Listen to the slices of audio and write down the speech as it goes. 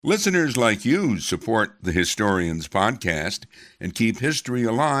Listeners like you support the Historians Podcast and keep history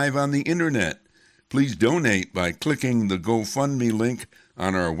alive on the internet. Please donate by clicking the GoFundMe link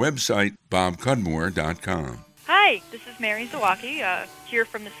on our website, bobcudmore.com. Hi, this is Mary Zawacki, here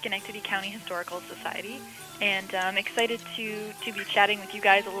from the Schenectady County Historical Society, and I'm excited to be chatting with you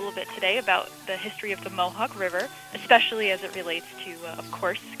guys a little bit today about the history of the Mohawk River, especially as it relates to, of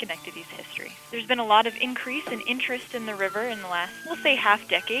course, Schenectady's history. There's been a lot of increase in interest in the river in the last, we'll say, half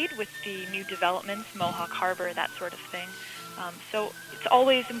decade with the new developments, Mohawk Harbor, that sort of thing. So it's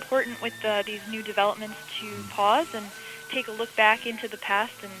always important with these new developments to pause and take a look back into the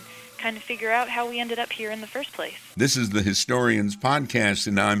past and kind of figure out how we ended up here in the first place. This is the Historians Podcast,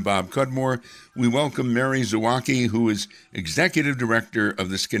 and I'm Bob Cudmore. We welcome Mary Zawacki, who is Executive Director of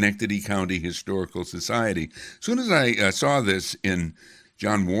the Schenectady County Historical Society. As soon as I saw this in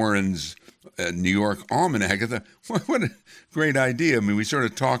John Warren's New York Almanac, I thought, what a great idea. I mean, we sort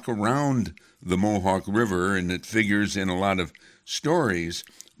of talk around the Mohawk River, and it figures in a lot of stories,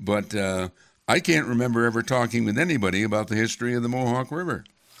 but I can't remember ever talking with anybody about the history of the Mohawk River.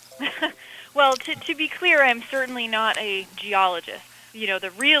 Well, to be clear, I'm certainly not a geologist. You know,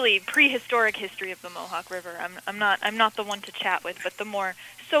 the really prehistoric history of the Mohawk River, I'm not the one to chat with, but the more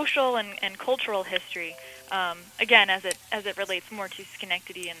social and cultural history, again, as it relates more to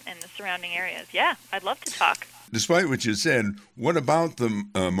Schenectady and the surrounding areas. Yeah, I'd love to talk. Despite what you said, what about the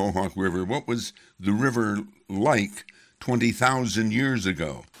Mohawk River? What was the river like 20,000 years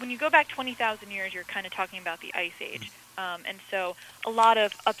ago? When you go back 20,000 years, you're kind of talking about the Ice Age. And so a lot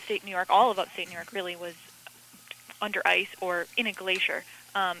of upstate New York, all of upstate New York really was under ice or in a glacier.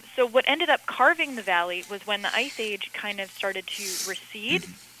 So what ended up carving the valley was when the Ice Age kind of started to recede.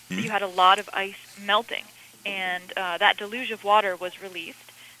 So you had a lot of ice melting, and that deluge of water was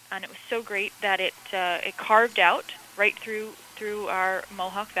released, and it was so great that it carved out right through our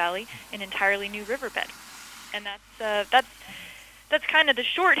Mohawk Valley an entirely new riverbed. And that's kind of the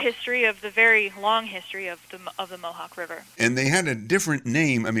short history of the very long history of the Mohawk River. And they had a different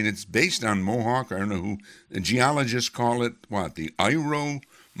name. I mean, it's based on Mohawk. I don't know who the geologists call it. What, the Iro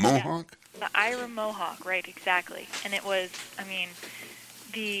Mohawk? Yeah, the Iro Mohawk, right? Exactly. And it was, I mean,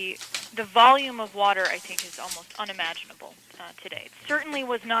 the volume of water, I think, is almost unimaginable today. It certainly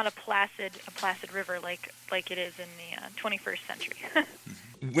was not a placid river like it is in the 21st century.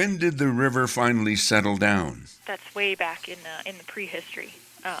 When did the river finally settle down? That's way back in the prehistory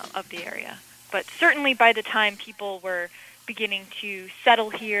of the area. But certainly by the time people were beginning to settle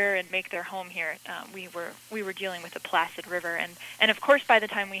here and make their home here, we were dealing with a placid river. And of course, by the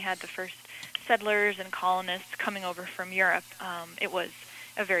time we had the first settlers and colonists coming over from Europe, it was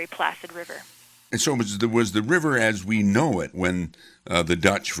a very placid river. And so was the river as we know it when the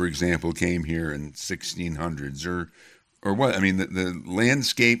Dutch, for example, came here in 1600s, or what? I mean, the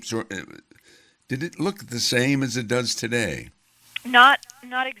landscapes, did it look the same as it does today? Not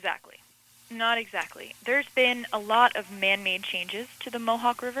exactly. Not exactly. There's been a lot of man-made changes to the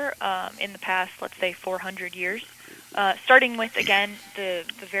Mohawk River in the past, let's say, 400 years, starting with, again, the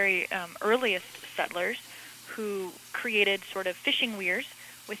very earliest settlers who created sort of fishing weirs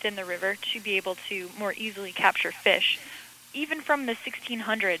within the river to be able to more easily capture fish. Even from the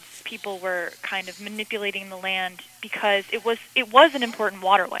 1600s, people were kind of manipulating the land because it was an important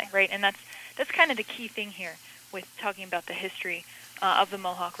waterway, right? And that's kind of the key thing here with talking about the history of the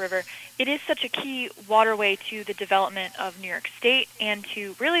Mohawk River. It is such a key waterway to the development of New York State and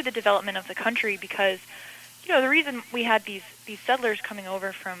to really the development of the country because, you know, the reason we had these settlers coming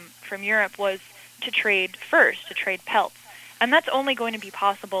over from Europe was to trade furs, to trade pelts. And that's only going to be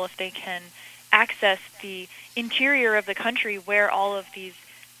possible if they can access the interior of the country where all of these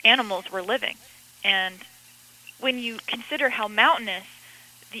animals were living. And when you consider how mountainous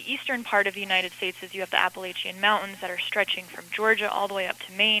the eastern part of the United States is, you have the Appalachian Mountains that are stretching from Georgia all the way up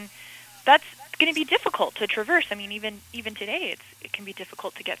to Maine. That's going to be difficult to traverse. I mean, even today, it can be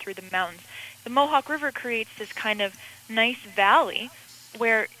difficult to get through the mountains. The Mohawk River creates this kind of nice valley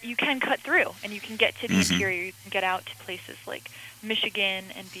where you can cut through and you can get to the interior. You can get out to places like Michigan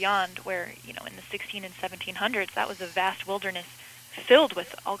and beyond where, you know, in the 16 and 1700s, that was a vast wilderness filled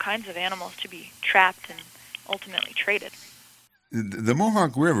with all kinds of animals to be trapped and ultimately traded. The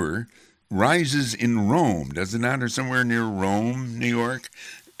Mohawk River rises in Rome, does it not, or somewhere near Rome, New York,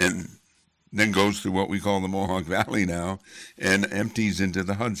 and then goes through what we call the Mohawk Valley now and empties into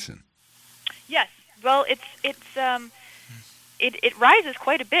the Hudson. Yes. Well, it rises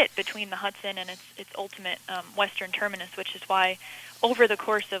quite a bit between the Hudson and its ultimate western terminus, which is why over the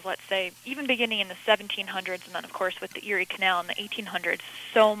course of, let's say, even beginning in the 1700s and then, of course, with the Erie Canal in the 1800s,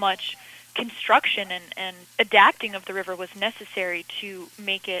 so much construction and adapting of the river was necessary to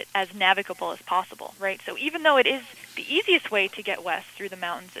make it as navigable as possible, right? So even though it is the easiest way to get west through the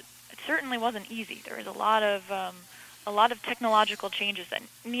mountains, it certainly wasn't easy. There was a lot of technological changes that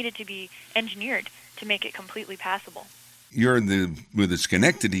needed to be engineered to make it completely passable. You're with the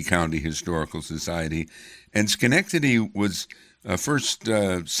Schenectady County Historical Society, and Schenectady was first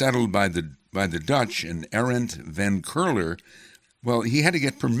settled by the Dutch, and Arent van Curler. Well, he had to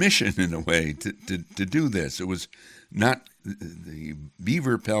get permission in a way to do this. It was not the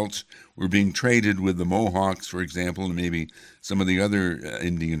beaver pelts were being traded with the Mohawks, for example, and maybe some of the other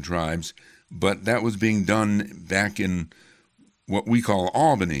Indian tribes, but that was being done back in what we call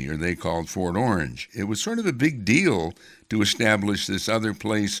Albany, or they called Fort Orange. It was sort of a big deal to establish this other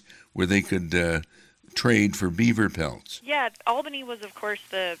place where they could trade for beaver pelts. Yeah, Albany was, of course,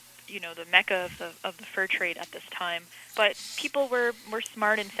 the mecca of the fur trade at this time. But people were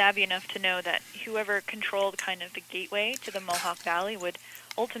smart and savvy enough to know that whoever controlled kind of the gateway to the Mohawk Valley would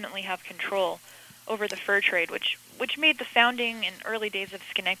ultimately have control over the fur trade, which made the founding and early days of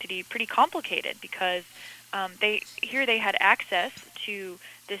Schenectady pretty complicated, because they had access to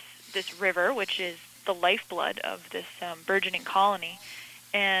this river, which is the lifeblood of this burgeoning colony,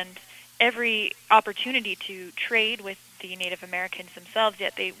 and every opportunity to trade with the Native Americans themselves,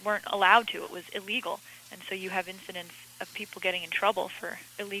 yet they weren't allowed to. It was illegal. And so you have incidents of people getting in trouble for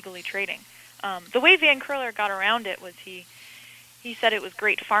illegally trading. The way Van Curler got around it was he said it was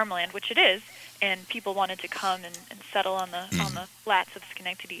great farmland, which it is, and people wanted to come and settle on the flats of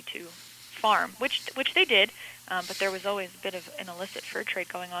Schenectady to farm, which they did, but there was always a bit of an illicit fur trade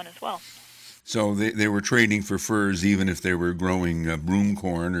going on as well. So they were trading for furs even if they were growing broom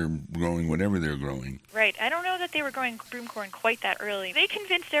corn or growing whatever they're growing. Right. I don't know that they were growing broom corn quite that early. They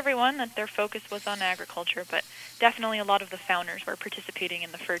convinced everyone that their focus was on agriculture, but definitely a lot of the founders were participating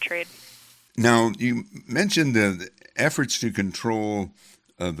in the fur trade. Now, you mentioned the efforts to control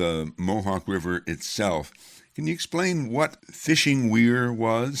the Mohawk River itself. Can you explain what fishing weir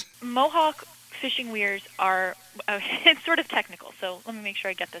was? Mohawk fishing weirs are it's sort of technical, so let me make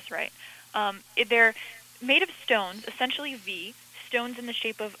sure I get this right. They're made of stones, essentially stones in the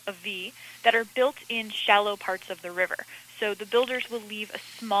shape of a V, that are built in shallow parts of the river. So the builders will leave a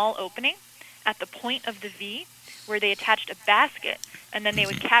small opening at the point of the V where they attached a basket, and then they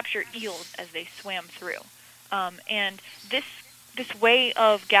would capture eels as they swam through. And this way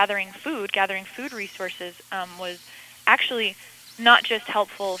of gathering food resources, was actually not just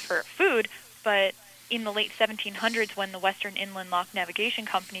helpful for food, but in the late 1700s, when the Western Inland Lock Navigation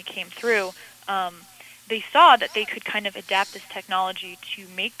Company came through, they saw that they could kind of adapt this technology to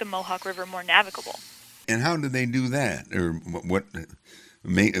make the Mohawk River more navigable. And how did they do that? Or what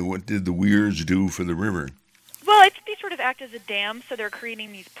did the weirs do for the river? Well, they sort of act as a dam, so they're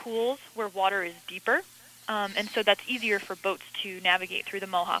creating these pools where water is deeper, and so that's easier for boats to navigate through the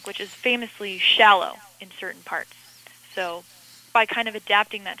Mohawk, which is famously shallow in certain parts. So by kind of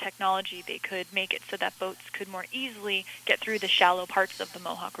adapting that technology, they could make it so that boats could more easily get through the shallow parts of the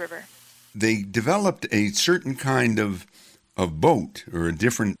Mohawk River. They developed a certain kind of boat, or a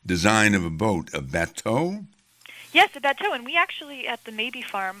different design of a boat, a bateau? Yes, a bateau, and we actually at the Maybe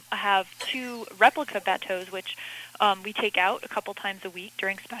Farm have 2 replica bateaus, which we take out a couple times a week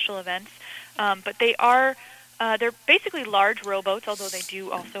during special events. But they're basically large rowboats, although they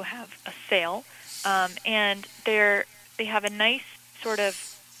do also have a sail, and they have a nice sort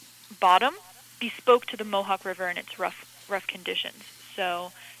of bottom bespoke to the Mohawk River and its rough conditions.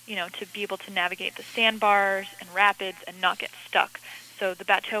 So, to be able to navigate the sandbars and rapids and not get stuck. So the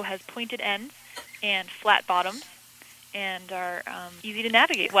bateau has pointed ends and flat bottoms and are easier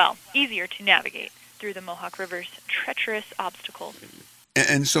to navigate through the Mohawk River's treacherous obstacles.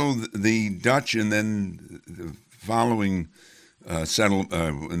 And so the Dutch, and then the following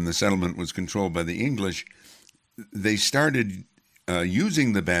when the settlement was controlled by the English, they started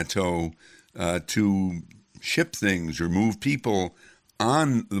using the bateau to ship things or move people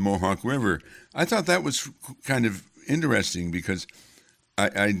on the Mohawk River. I thought that was kind of interesting, because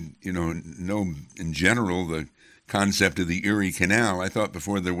I know in general the concept of the Erie Canal. I thought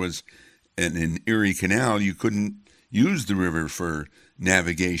before there was an Erie Canal, you couldn't use the river for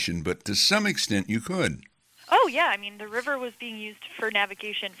navigation, but to some extent you could. Oh, yeah. I mean, the river was being used for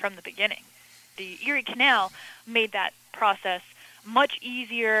navigation from the beginning. The Erie Canal made that process much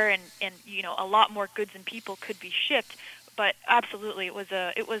easier, and a lot more goods and people could be shipped. But absolutely, it was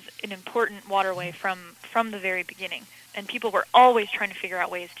an important waterway from the very beginning, and people were always trying to figure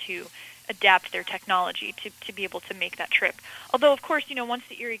out ways to adapt their technology to be able to make that trip. Although, of course, once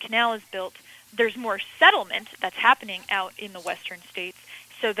the Erie Canal is built, there's more settlement that's happening out in the western states.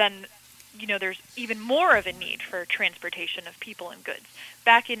 So then there's even more of a need for transportation of people and goods.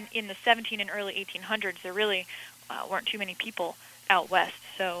 Back in the 17 and early 1800s, there really weren't too many people out west,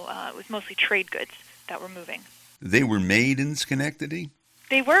 so it was mostly trade goods that were moving. They were made in Schenectady?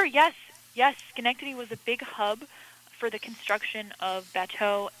 They were, yes. Yes, Schenectady was a big hub for the construction of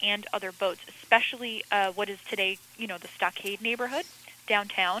bateaux and other boats, especially what is today, the Stockade neighborhood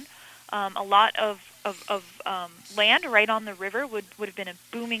downtown. A lot of land right on the river would have been a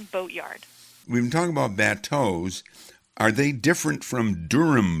booming boat yard. We've been talking about bateaus. Are they different from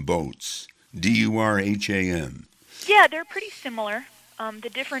Durham boats? Durham? Yeah, they're pretty similar. The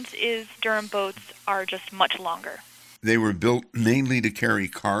difference is Durham boats are just much longer. They were built mainly to carry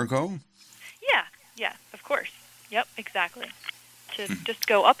cargo? Yeah, of course. Yep, exactly. To just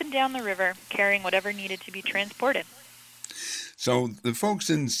go up and down the river carrying whatever needed to be transported. So the folks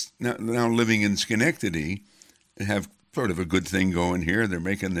now living in Schenectady have sort of a good thing going here. They're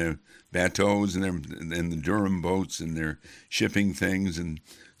making their bateaus and the Durham boats, and they're shipping things and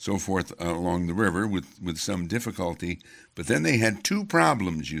so forth along the river with some difficulty. But then they had two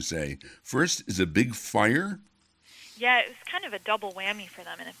problems, you say. First is a big fire. Yeah, it was kind of a double whammy for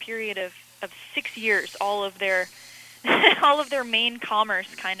them. In a period of 6 years, all of their main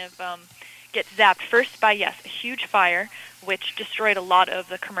commerce kind of gets zapped. First by, yes, a huge fire, which destroyed a lot of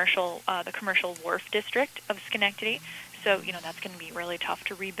the commercial wharf district of Schenectady. So, that's going to be really tough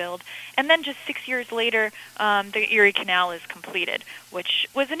to rebuild. And then just 6 years later, the Erie Canal is completed, which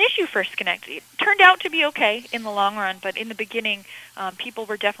was an issue for Schenectady. It turned out to be okay in the long run, but in the beginning, people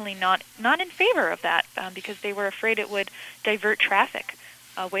were definitely not in favor of that because they were afraid it would divert traffic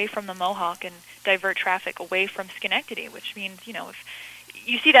away from the Mohawk and divert traffic away from Schenectady, which means, if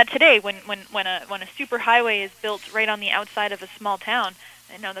you see that today when a super highway is built right on the outside of a small town,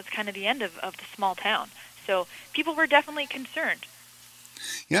 that's kind of the end of the small town. So people were definitely concerned.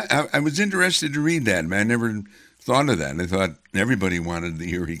 Yeah, I was interested to read that. I never thought of that. I thought everybody wanted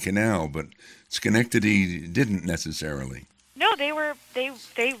the Erie Canal, but Schenectady didn't necessarily. No, they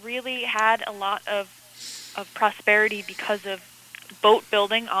really had a lot of prosperity because of boat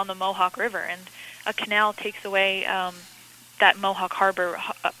building on the Mohawk River, and a canal takes away that Mohawk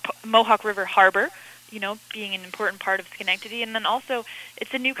River harbor, being an important part of Schenectady. And then also,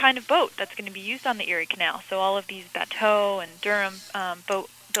 it's a new kind of boat that's going to be used on the Erie Canal. So all of these bateau and Durham boat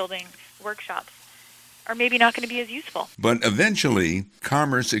building workshops are maybe not going to be as useful. But eventually,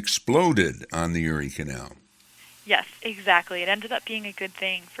 commerce exploded on the Erie Canal. Yes, exactly. It ended up being a good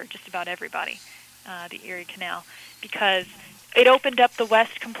thing for just about everybody, the Erie Canal, because it opened up the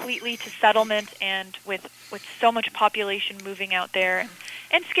West completely to settlement, and with so much population moving out there.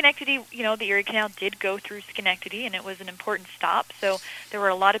 And Schenectady, the Erie Canal did go through Schenectady, and it was an important stop. So there were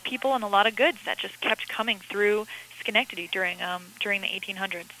a lot of people and a lot of goods that just kept coming through Schenectady during the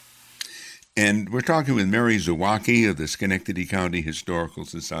 1800s. And we're talking with Mary Zawacki of the Schenectady County Historical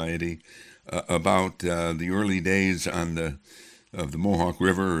Society about the early days of the Mohawk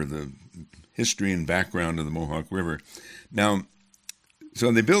River, or the history and background of the Mohawk River. Now, so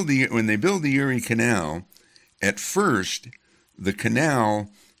when they build the Erie Canal, at first the canal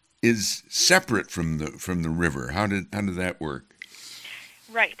is separate from the river. How did that work?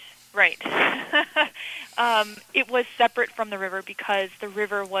 Right. It was separate from the river because the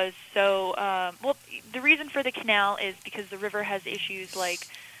river was so the reason for the canal is because the river has issues like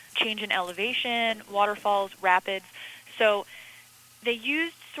change in elevation, waterfalls, rapids. So they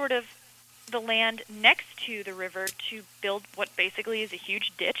used sort of the land next to the river to build what basically is a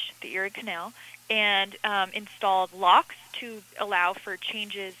huge ditch, the Erie Canal, and installed locks to allow for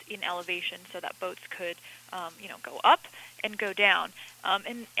changes in elevation so that boats could, go up and go down.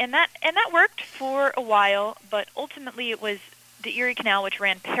 And that worked for a while, but ultimately it was the Erie Canal, which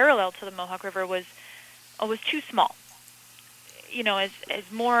ran parallel to the Mohawk River, was too small. As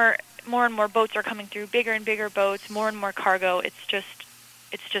more and more boats are coming through, bigger and bigger boats, more and more cargo, it's just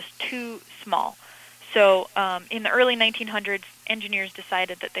too small. So in the early 1900s, engineers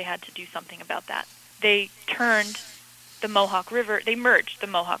decided that they had to do something about that. They merged the Mohawk River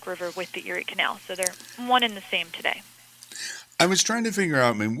with the Erie Canal, so they're one and the same today. I was trying to figure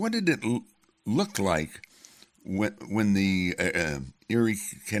out, what did it look like when the Erie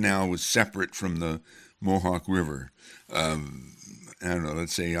Canal was separate from the Mohawk River? I don't know,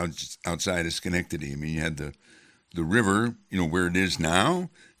 let's say outside of Schenectady. You had the river, where it is now,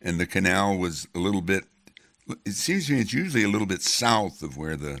 and the canal was a little bit, it seems to me it's usually a little bit south of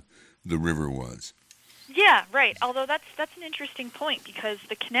where the river was. Yeah, right. Although that's an interesting point because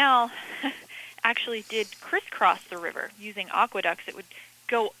the canal actually did crisscross the river using aqueducts. It would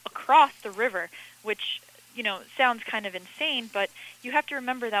go across the river, which sounds kind of insane, but you have to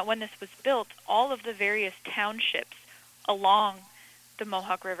remember that when this was built, all of the various townships along the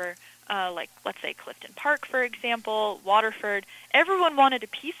Mohawk River, like let's say Clifton Park, for example, Waterford, everyone wanted a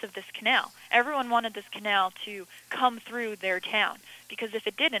piece of this canal. Everyone wanted this canal to come through their town, because if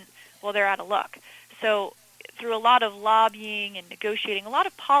it didn't, well, they're out of luck. So through a lot of lobbying and negotiating, a lot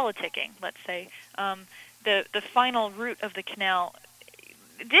of politicking, let's say, the final route of the canal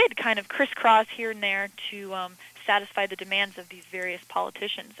did kind of crisscross here and there to satisfy the demands of these various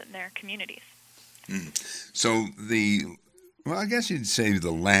politicians in their communities. So I guess you'd say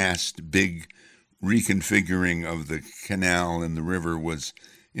the last big reconfiguring of the canal and the river was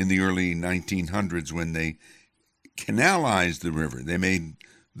in the early 1900s when they canalized the river. They made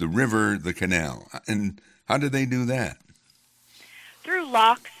the river the canal. And how did they do that? Through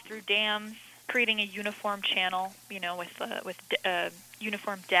locks, through dams, creating a uniform channel, with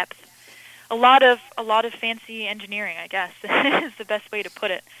uniform depth. A lot of fancy engineering, I guess, is the best way to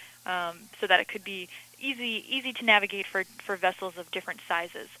put it, so that it could be easy to navigate for vessels of different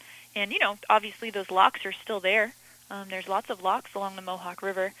sizes. And obviously those locks are still there. There's lots of locks along the Mohawk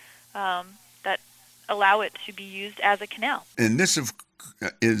River that allow it to be used as a canal. And this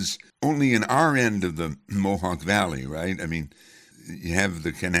is only in our end of the Mohawk Valley, right? I mean, you have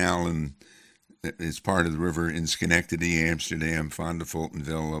the canal and it's part of the river in Schenectady, Amsterdam, Fond du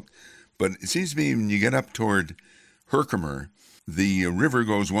Fultonville. But it seems to me when you get up toward Herkimer, the river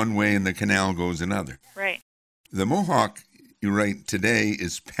goes one way and the canal goes another. Right. The Mohawk, you're right, today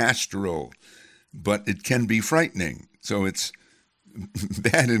is pastoral, but it can be frightening. So it's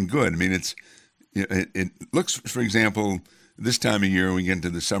bad and good. I mean, it looks, for example, this time of year, when we get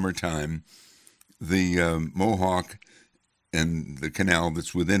into the summertime, the Mohawk and the canal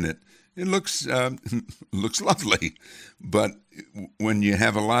that's within it, it looks lovely. But when you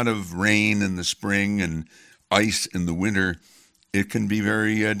have a lot of rain in the spring and ice in the winter, it can be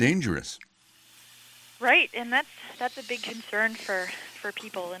very dangerous. Right, and that's a big concern for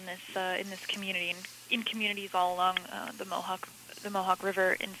people in this community and in communities all along the Mohawk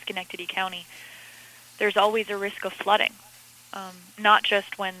River in Schenectady County. There's always a risk of flooding, not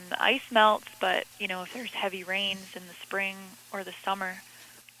just when the ice melts, but if there's heavy rains in the spring or the summer.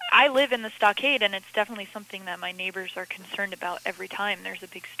 I live in the stockade, and it's definitely something that my neighbors are concerned about every time there's a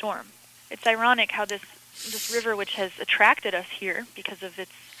big storm. It's ironic how this river, which has attracted us here because of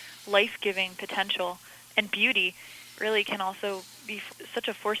its life-giving potential and beauty, really can also be such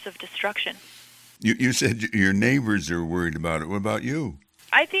a force of destruction. You said your neighbors are worried about it. What about you?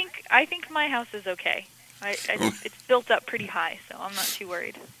 I think my house is okay. It's built up pretty high, so I'm not too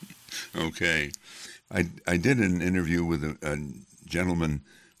worried. Okay. I did an interview with a gentleman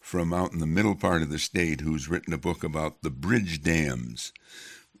from out in the middle part of the state who's written a book about the bridge dams,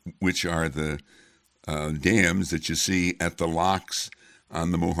 which are the dams that you see at the locks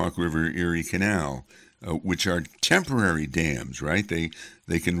on the Mohawk River Erie Canal, which are temporary dams, right?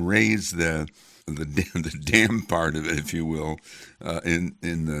 They can raise the dam part of it, if you will, in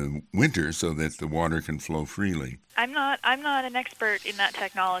the winter so that the water can flow freely. I'm not an expert in that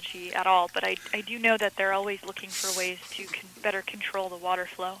technology at all, but I do know that they're always looking for ways to better control the water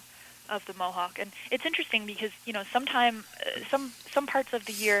flow of the Mohawk. And it's interesting because some parts of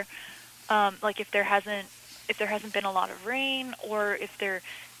the year, like if there hasn't been a lot of rain, or if they're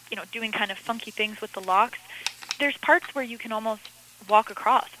doing kind of funky things with the locks, there's parts where you can almost walk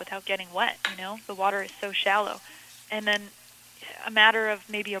across without getting wet. The water is so shallow, and then a matter of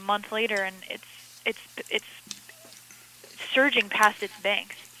maybe a month later, and it's surging past its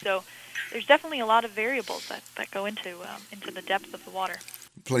banks. So there's definitely a lot of variables that go into the depth of the water.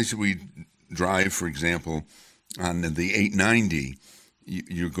 Place we drive, for example, on the 890,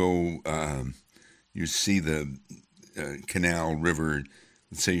 you go, you see the canal river.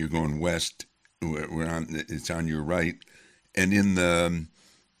 Let's say you're going west, it's on your right, and in the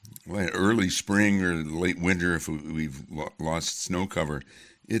early spring or late winter, if we've lost snow cover,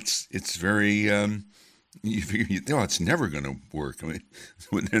 it's very. You figure, it's never going to work. I mean,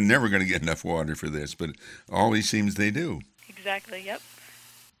 they're never going to get enough water for this, but always seems they do. Exactly. Yep.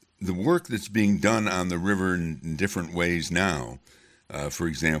 The work that's being done on the river in different ways now, for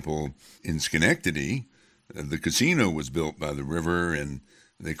example, in Schenectady, the casino was built by the river, and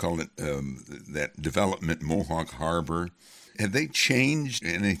they call it that development Mohawk Harbor. Have they changed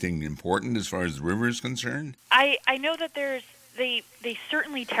anything important as far as the river is concerned? I know that they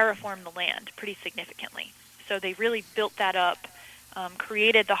certainly terraformed the land pretty significantly. So they really built that up,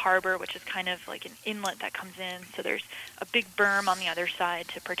 created the harbor, which is kind of like an inlet that comes in. So there's a big berm on the other side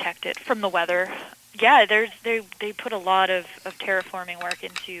to protect it from the weather. Yeah, they put a lot of terraforming work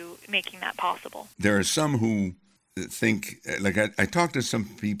into making that possible. There are some who think, like I talked to some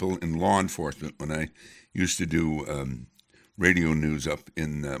people in law enforcement when I used to do radio news up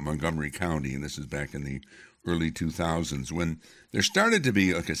in Montgomery County, and this is back in the early 2000s, when there started to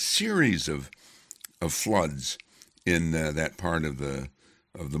be like a series of floods in that part of the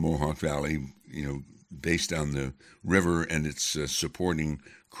Mohawk Valley, based on the river and its supporting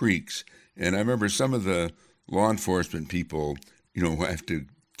creeks. And I remember some of the law enforcement people, who have to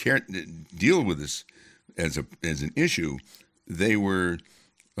deal with this as an issue. They were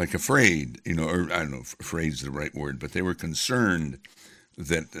like afraid, or I don't know if afraid is the right word, but they were concerned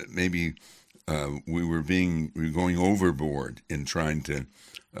that maybe we were going overboard in trying to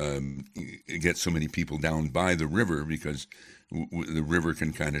get so many people down by the river, because the river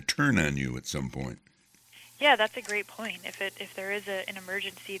can kind of turn on you at some point. Yeah, that's a great point. If there is an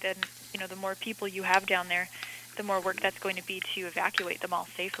emergency, then the more people you have down there, the more work that's going to be to evacuate them all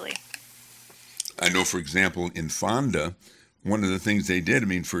safely. I know, for example, in Fonda, one of the things they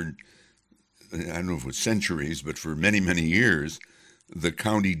did, for I don't know if it was centuries, but for many, many years, the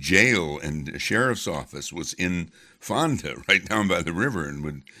county jail and sheriff's office was in Fonda, right down by the river, and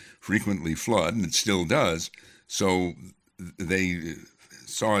would frequently flood, and it still does. So they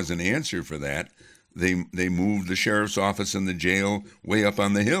saw as an answer for that, they moved the sheriff's office and the jail way up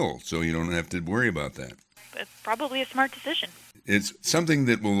on the hill, so you don't have to worry about that. It's probably a smart decision. It's something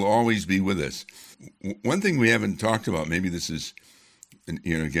that will always be with us. One thing we haven't talked about, maybe this is,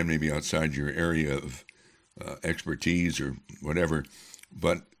 again, maybe outside your area of expertise or whatever,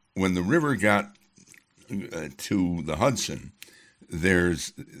 but when the river got to the Hudson,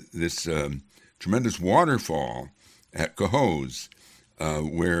 there's this tremendous waterfall at Cohoes,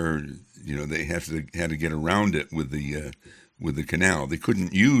 where they had to get around it with the canal. They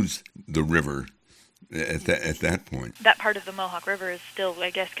couldn't use the river at that point. That part of the Mohawk River is still,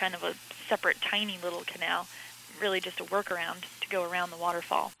 I guess, kind of a separate, tiny little canal, really just a workaround to go around the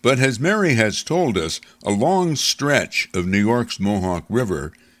waterfall. But as Mary has told us, a long stretch of New York's Mohawk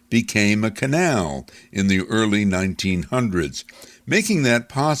River became a canal in the early 1900s. Making that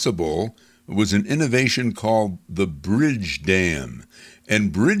possible was an innovation called the bridge dam.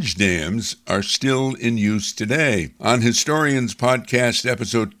 And bridge dams are still in use today. On Historians Podcast,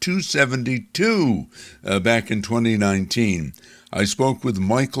 episode 272, back in 2019, I spoke with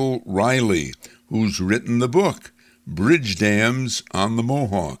Michael Riley, who's written the book, Bridge Dams on the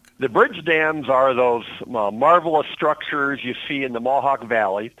Mohawk. The bridge dams are those marvelous structures you see in the Mohawk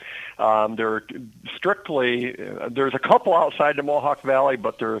Valley. They're strictly, there's a couple outside the Mohawk Valley,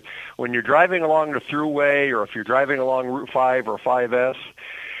 but when you're driving along the thruway, or if you're driving along Route 5 or 5S,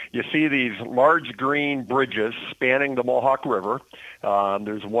 you see these large green bridges spanning the Mohawk River.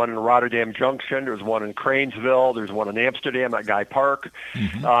 There's one in Rotterdam Junction, there's one in Cranesville, there's one in Amsterdam at Guy Park.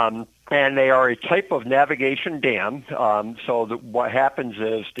 Mm-hmm. And they are a type of navigation dam. So what happens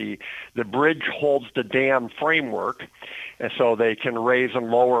is the bridge holds the dam framework, and so they can raise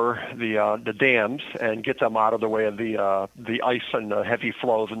and lower the dams and get them out of the way of the ice and the heavy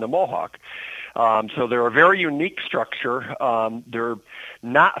flows in the Mohawk. So they're a very unique structure. They're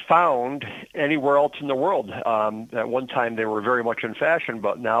not found anywhere else in the world. At one time they were very much in fashion,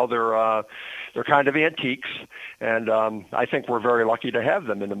 but now they're kind of antiques, and I think we're very lucky to have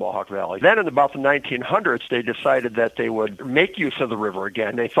them in the Mohawk Valley. Then in about the 1900s, they decided that they would make use of the river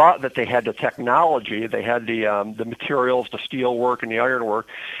again. They thought that they had the technology, they had the materials, the steel work and the iron work,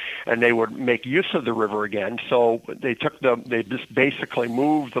 and they would make use of the river again. So they just basically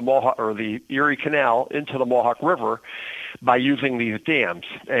moved the Mohawk, or the Erie Canal, into the Mohawk River by using these dams,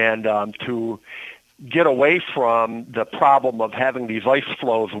 and to get away from the problem of having these ice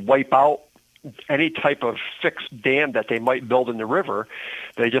flows wipe out any type of fixed dam that they might build in the river.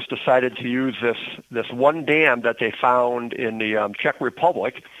 They just decided to use this one dam that they found in the Czech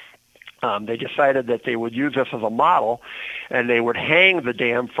Republic. They decided that they would use this as a model, and they would hang the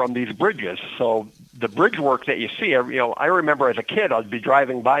dam from these bridges. So the bridge work that you see, I remember as a kid, I'd be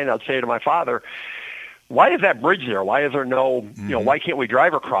driving by and I'd say to my father, "Why is that bridge there? Why is there no, why can't we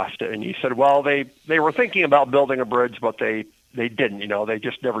drive across it?" And he said, "Well, they were thinking about building a bridge, but they didn't, they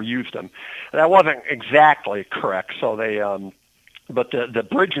just never used them." And that wasn't exactly correct. So but the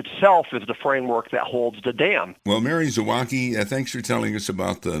bridge itself is the framework that holds the dam. Well, Mary Zawacki, thanks for telling us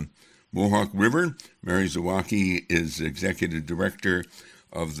about the Mohawk River. Mary Zawacki is Executive Director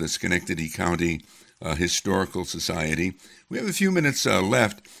of the Schenectady County Historical Society. We have a few minutes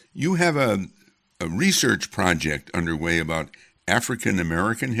left. You have a research project underway about African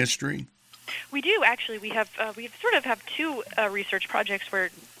American history. We do, actually. We sort of have two research projects. We're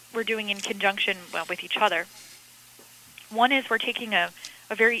we're doing in conjunction with each other. One is we're taking a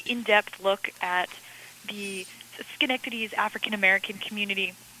very in-depth look at the Schenectady's African American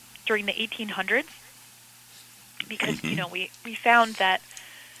community during the 1800s, because we found that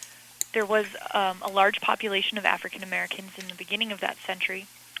there was a large population of African Americans in the beginning of that century,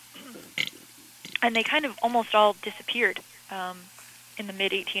 and they kind of almost all disappeared in the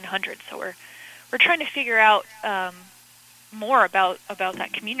mid 1800s. So we're trying to figure out more about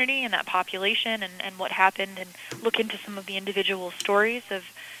that community and that population and what happened, and look into some of the individual stories of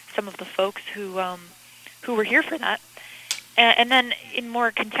some of the folks who were here for that. And then in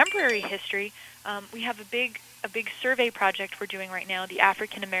more contemporary history, we have a big survey project we're doing right now, the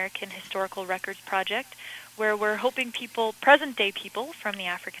African American Historical Records Project, where we're hoping present-day people from the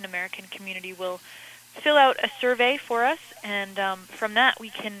African American community will fill out a survey for us, and from that we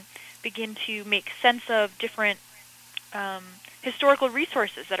can begin to make sense of different historical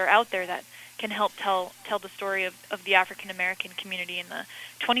resources that are out there that can help tell the story of the African American community in the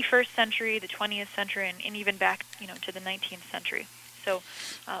 21st century, the 20th century, and even back to the 19th century. So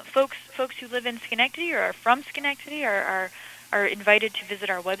folks who live in Schenectady or are from Schenectady are invited to visit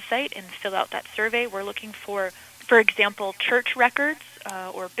our website and fill out that survey. We're looking for example, church records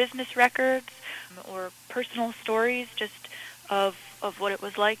or business records or personal stories just of what it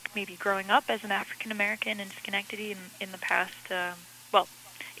was like maybe growing up as an African American in Schenectady in the past,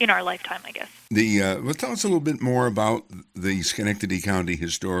 in our lifetime, I guess. Well, tell us a little bit more about the Schenectady County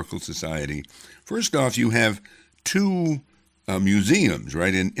Historical Society. First off, you have two museums,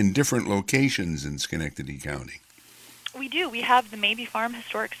 right, in different locations in Schenectady County. We do. We have the Mabee Farm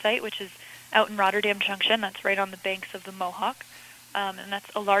Historic Site, which is out in Rotterdam Junction. That's right on the banks of the Mohawk. And that's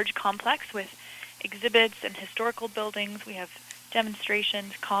a large complex with exhibits and historical buildings. We have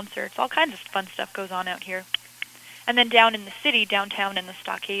demonstrations, concerts, all kinds of fun stuff goes on out here. And then down in the city, downtown in the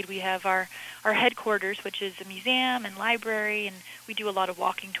Stockade, we have our headquarters, which is a museum and library, and we do a lot of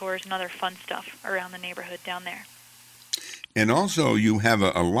walking tours and other fun stuff around the neighborhood down there. And also you have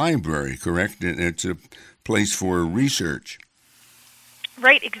a library, correct? It's a place for research.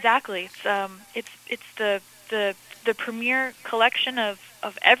 Right, exactly. It's the premier collection of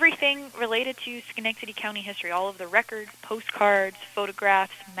everything related to Schenectady County history, all of the records, postcards,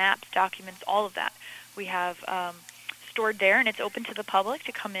 photographs, maps, documents, all of that. We have stored there, and it's open to the public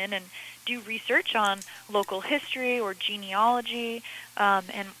to come in and do research on local history or genealogy.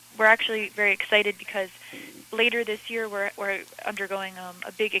 And we're actually very excited because later this year we're undergoing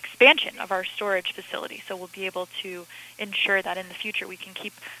a big expansion of our storage facility, so we'll be able to ensure that in the future we can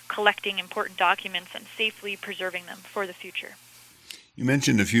keep collecting important documents and safely preserving them for the future. You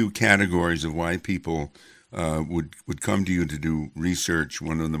mentioned a few categories of why people would come to you to do research.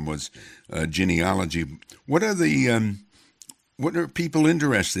 One of them was genealogy. What are people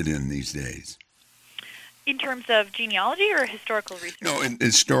interested in these days? In terms of genealogy or historical research? No, in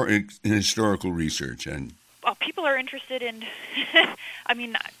historical research. And well, people are interested in. I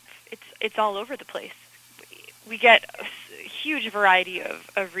mean, it's all over the place. We get a huge variety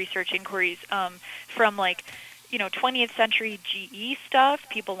of research inquiries from 20th century GE stuff.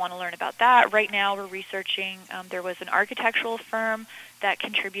 People want to learn about that. Right now we're researching, there was an architectural firm that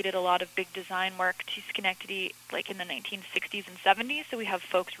contributed a lot of big design work to Schenectady in the 1960s and 70s, so we have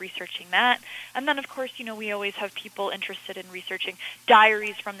folks researching that. And then, of course, we always have people interested in researching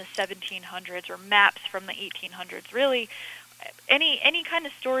diaries from the 1700s or maps from the 1800s. Really, any kind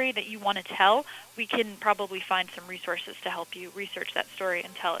of story that you want to tell, we can probably find some resources to help you research that story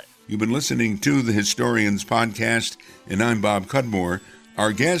and tell it. You've been listening to the Historians Podcast, and I'm Bob Cudmore.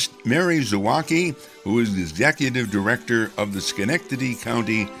 Our guest, Mary Zawacki, who is the Executive Director of the Schenectady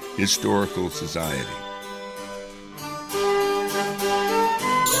County Historical Society.